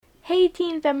Hey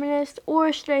teen feminists,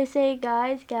 or should I say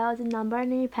guys, gals, and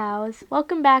non-binary pals,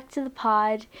 welcome back to the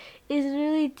pod. It's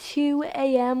really 2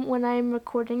 a.m. when I'm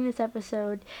recording this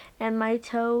episode, and my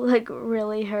toe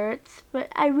really hurts.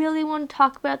 But I really want to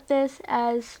talk about this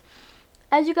as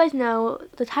you guys know,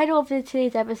 the title of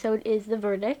today's episode is The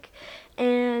Verdict,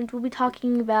 and we'll be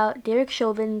talking about Derek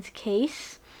Chauvin's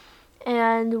case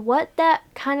and what that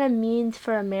kind of means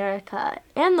for America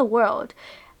and the world.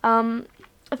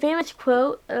 A famous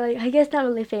quote, I guess not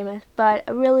really famous, but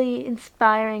a really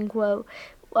inspiring quote,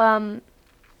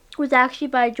 was actually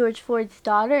by George Floyd's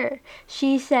daughter.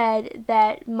 She said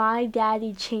that my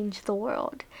daddy changed the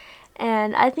world.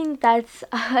 And I think that's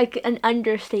an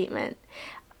understatement.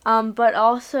 But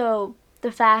also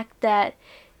the fact that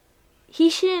he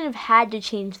shouldn't have had to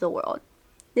change the world.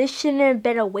 This shouldn't have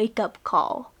been a wake-up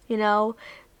call, you know?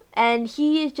 And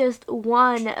he is just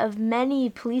one of many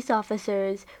police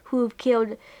officers who have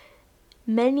killed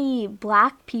many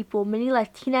black people, many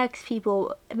Latinx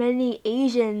people, many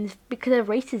Asians because of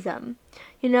racism.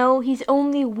 You know, he's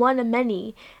only one of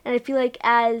many. And I feel like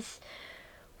as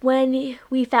when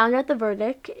we found out the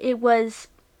verdict, it was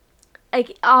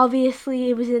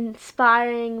obviously it was an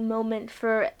inspiring moment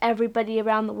for everybody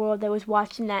around the world that was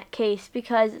watching that case,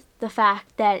 because the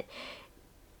fact that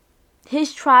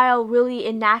his trial really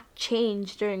enact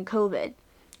change during COVID,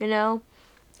 you know,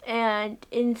 and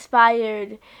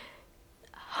inspired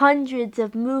hundreds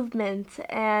of movements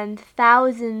and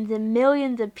thousands and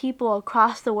millions of people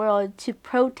across the world to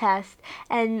protest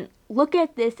and look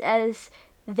at this as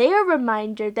their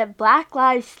reminder that Black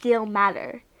lives still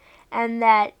matter and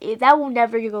that that will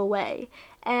never go away.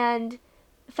 And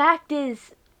the fact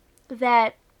is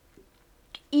that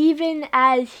even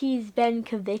as he's been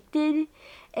convicted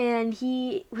and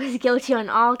he was guilty on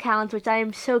all counts, which I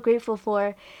am so grateful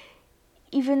for,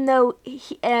 even though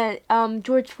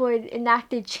George Floyd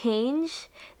enacted change,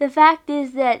 the fact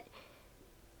is that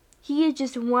he is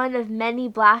just one of many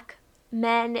black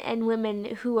men and women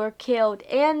who are killed,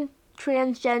 and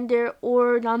transgender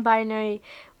or non-binary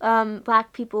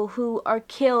black people who are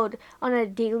killed on a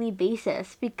daily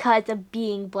basis because of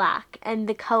being black and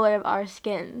the color of our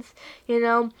skins. You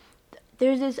know,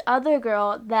 there's this other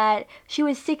girl that she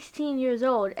was 16 years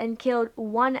old and killed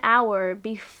 1 hour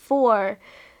before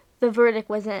the verdict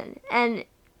was in. And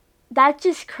that's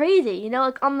just crazy, you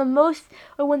know, on the most,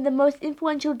 or one of the most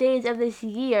influential days of this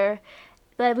year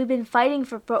that we've been fighting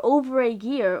for over a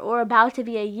year, or about to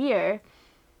be a year,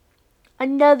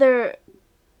 another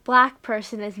black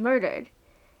person is murdered.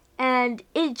 And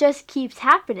it just keeps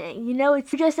happening, you know, it's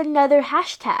just another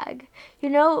hashtag. You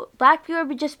know, black people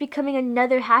are just becoming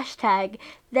another hashtag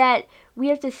that we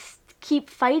have to keep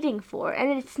fighting for.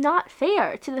 And it's not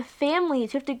fair to the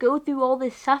families who have to go through all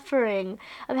this suffering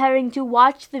of having to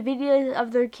watch the videos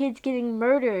of their kids getting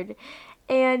murdered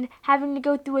and having to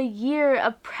go through a year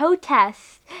of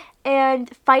protests and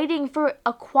fighting for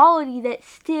equality that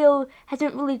still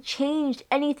hasn't really changed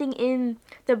anything in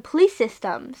the police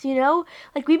systems, you know?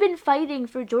 Like, we've been fighting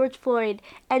for George Floyd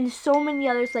and so many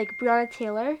others like Breonna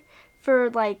Taylor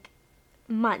for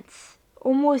months,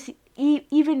 almost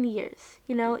even years,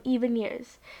 you know, even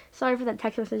years. Sorry for that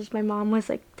text message. My mom was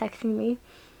texting me.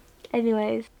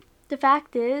 Anyways, the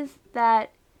fact is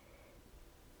that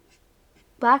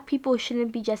black people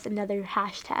shouldn't be just another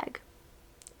hashtag,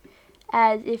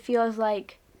 as it feels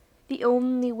like the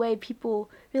only way people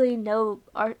really know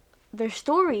their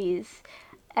stories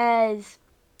as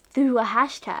through a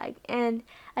hashtag. And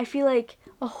I feel like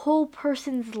a whole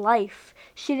person's life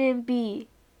shouldn't be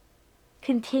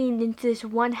contained into this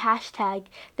one hashtag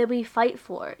that we fight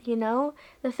for, you know?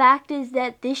 The fact is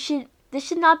that this should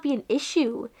not be an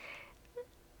issue.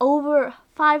 Over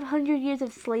 500 years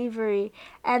of slavery,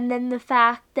 and then the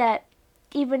fact that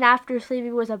even after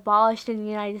slavery was abolished in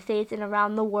the United States and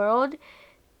around the world,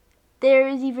 there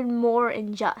is even more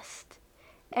unjust.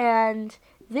 And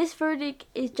this verdict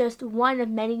is just one of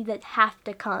many that have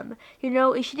to come. You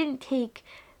know, it shouldn't take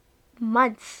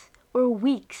months or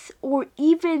weeks or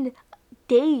even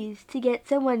days to get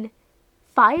someone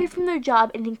fired from their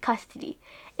job and in custody.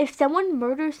 If someone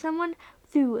murders someone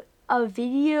through a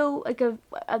video,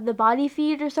 the body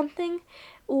feed or something,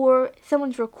 or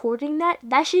someone's recording that,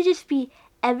 that should just be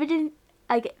evident,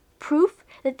 proof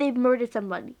that they've murdered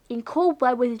somebody in cold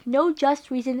blood with no just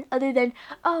reason other than,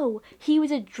 oh, he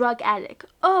was a drug addict.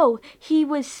 Oh, he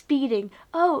was speeding.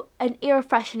 Oh, an air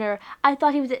freshener. I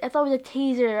thought it was a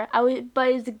taser. But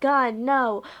it was a gun.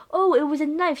 No. Oh, it was a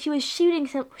knife. She was she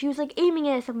was aiming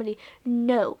it at somebody.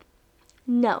 No.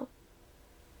 No.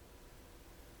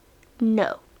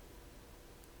 No.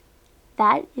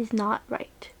 That is not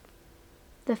right.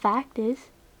 The fact is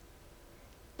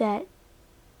that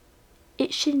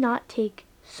it should not take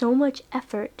so much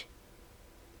effort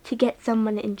to get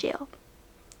someone in jail.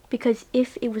 Because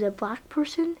if it was a black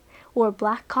person or a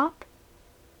black cop,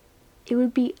 it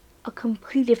would be a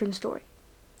completely different story.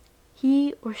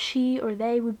 He or she or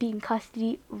they would be in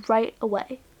custody right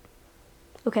away.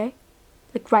 Okay?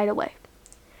 Like right away.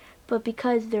 But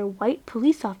because they're white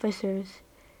police officers,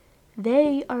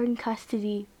 they are in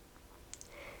custody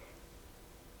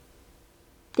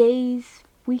days,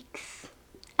 weeks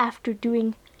after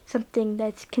doing something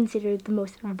that's considered the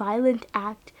most violent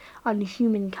act on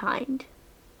humankind.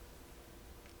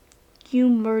 You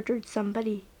murdered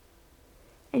somebody,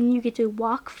 and you get to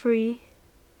walk free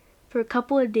for a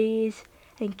couple of days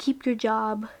and keep your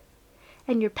job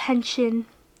and your pension,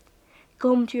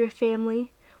 go home to your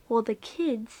family, while the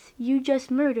kids you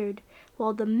just murdered,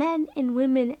 while the men and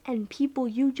women and people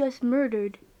you just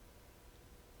murdered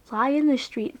lie in the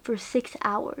street for 6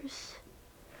 hours,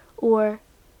 or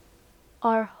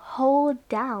are hauled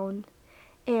down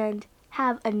and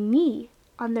have a knee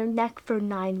on their neck for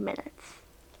 9 minutes.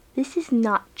 This is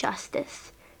not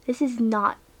justice. This is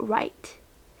not right.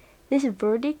 This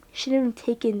verdict shouldn't have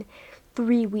taken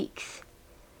 3 weeks.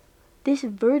 This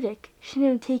verdict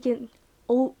shouldn't have taken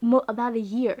about a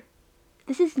year.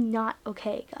 This is not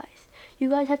okay, guys. You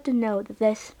guys have to know that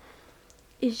this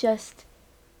is just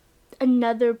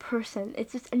another person.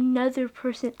 It's just another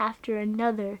person after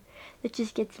another that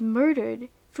just gets murdered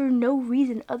for no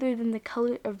reason other than the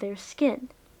color of their skin.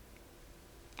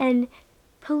 And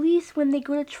police, when they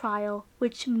go to trial,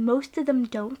 which most of them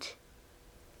don't,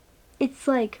 it's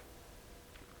like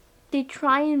they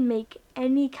try and make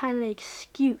any kind of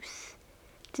excuse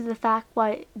to the fact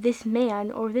why this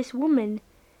man or this woman,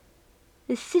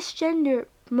 the cisgender,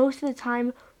 most of the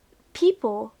time,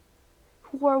 people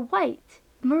who are white,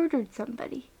 murdered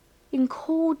somebody in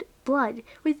cold blood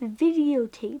with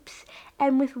videotapes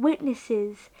and with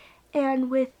witnesses and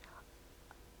with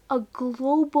a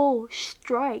global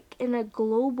strike and a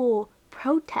global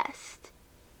protest.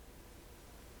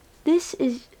 This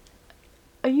is...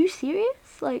 Are you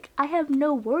serious? Like, I have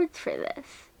no words for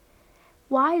this.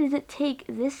 Why does it take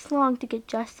this long to get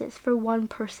justice for one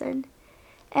person?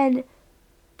 And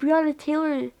Breonna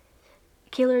Taylor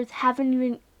killers haven't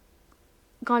even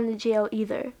gone to jail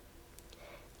either.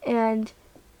 And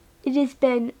it has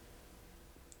been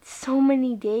so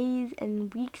many days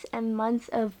and weeks and months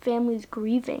of families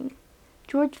grieving.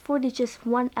 George Floyd is just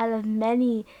one out of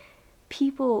many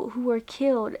people who are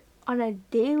killed on a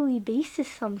daily basis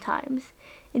sometimes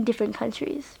in different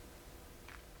countries.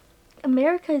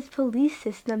 America's police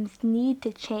systems need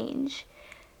to change.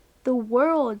 The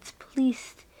world's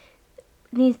police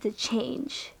needs to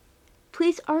change.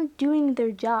 Police aren't doing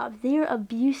their job. They are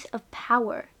abuse of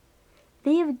power.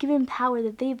 They have given power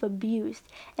that they've abused.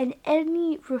 And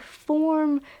any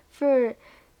reform for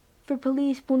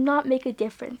police will not make a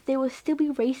difference. There will still be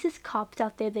racist cops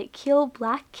out there that kill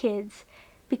black kids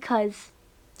because,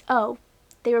 oh,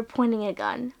 they were pointing a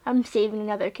gun. I'm saving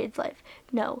another kid's life.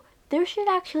 No, there should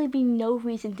actually be no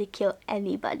reason to kill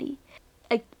anybody.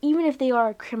 Like, even if they are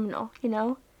a criminal, you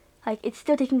know? Like, it's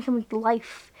still taking someone's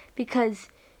life because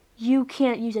you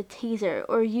can't use a taser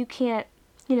or you can't,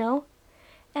 you know?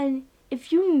 And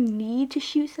if you need to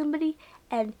shoot somebody,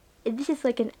 and if this is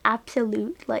like an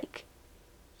absolute, like,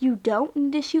 you don't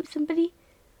need to shoot somebody,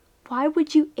 why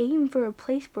would you aim for a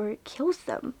place where it kills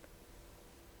them?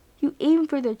 You aim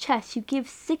for their chest. You give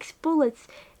 6 bullets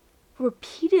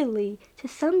repeatedly to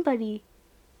somebody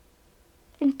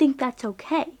and think that's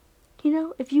okay. You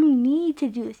know, if you need to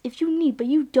do this, but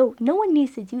you don't, no one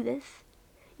needs to do this.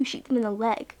 You shoot them in the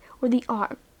leg or the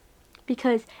arm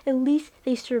because at least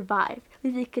they survive. At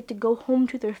least they get to go home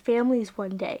to their families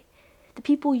one day. The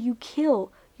people you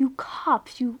kill, you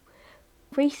cops, you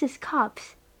racist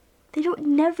cops, they don't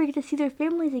never get to see their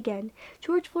families again.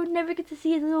 George Floyd never gets to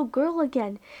see his little girl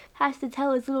again. Has to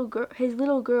tell his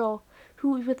little girl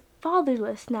who is with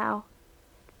fatherless now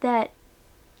that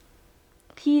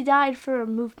he died for a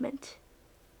movement.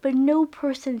 But no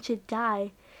person should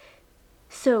die.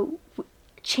 So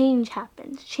change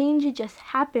happens. Change should just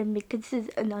happen because this is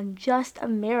an unjust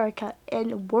America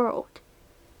and world.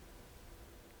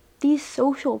 These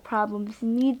social problems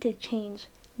need to change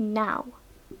now.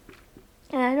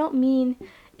 And I don't mean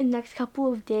in the next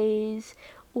couple of days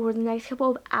or the next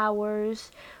couple of hours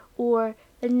or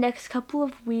the next couple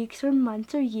of weeks or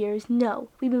months or years. No,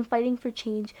 we've been fighting for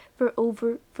change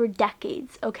for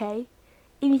decades, okay?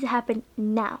 It needs to happen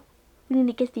now. We need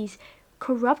to get these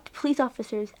corrupt police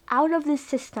officers out of this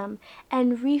system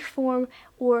and reform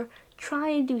or try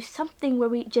and do something where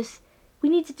we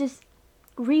need to just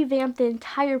revamp the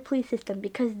entire police system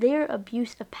because their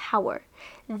abuse of power.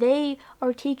 They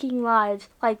are taking lives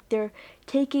like they're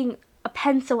taking a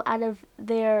pencil out of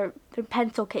their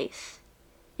pencil case.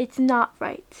 It's not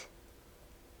right.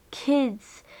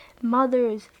 Kids,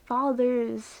 mothers,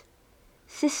 fathers,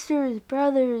 sisters,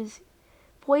 brothers,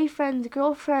 boyfriends,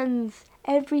 girlfriends,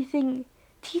 everything,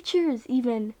 teachers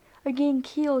even, are getting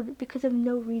killed because of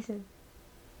no reason.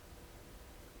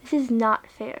 This is not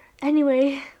fair.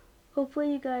 Anyway,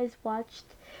 hopefully you guys watched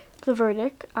the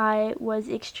verdict. I was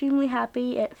extremely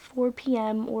happy at 4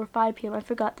 p.m. or 5 p.m. I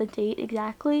forgot the date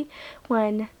exactly,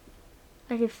 when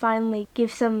I could finally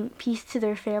give some peace to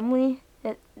their family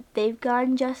that they've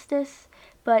gotten justice.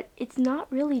 But it's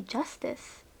not really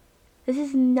justice. This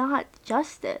is not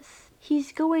justice.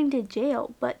 He's going to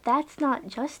jail, but that's not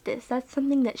justice. That's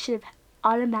something that should have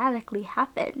automatically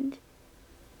happened.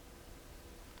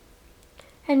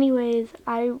 Anyways,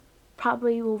 I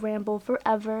probably will ramble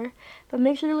forever, but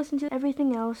make sure to listen to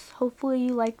everything else. Hopefully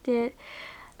you liked it.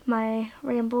 My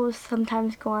rambles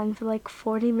sometimes go on for like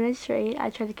 40 minutes straight. I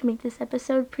try to make this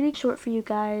episode pretty short for you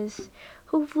guys.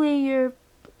 Hopefully your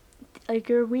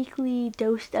weekly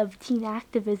dose of teen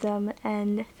activism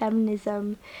and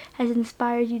feminism has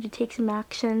inspired you to take some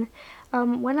action.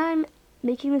 When I'm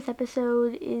making this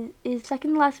episode is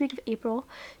second to last week of April,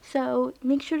 so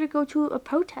make sure to go to a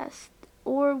protest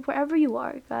or wherever you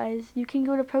are, guys. You can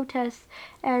go to protests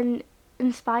and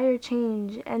inspire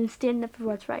change and stand up for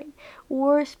what's right,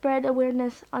 or spread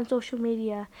awareness on social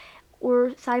media,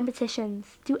 or sign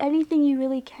petitions. Do anything you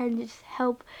really can to just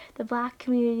help the black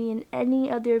community and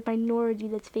any other minority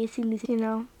that's facing these,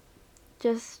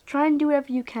 just try and do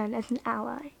whatever you can as an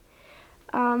ally.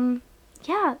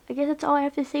 Yeah, I guess that's all I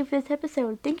have to say for this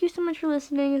episode. Thank you so much for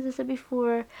listening. As I said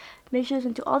before, make sure to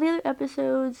listen to all the other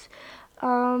episodes.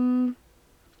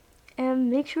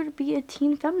 And make sure to be a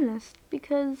teen feminist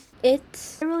because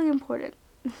it's really important.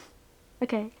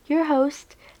 Okay, your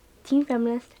host, Teen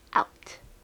Feminist, out.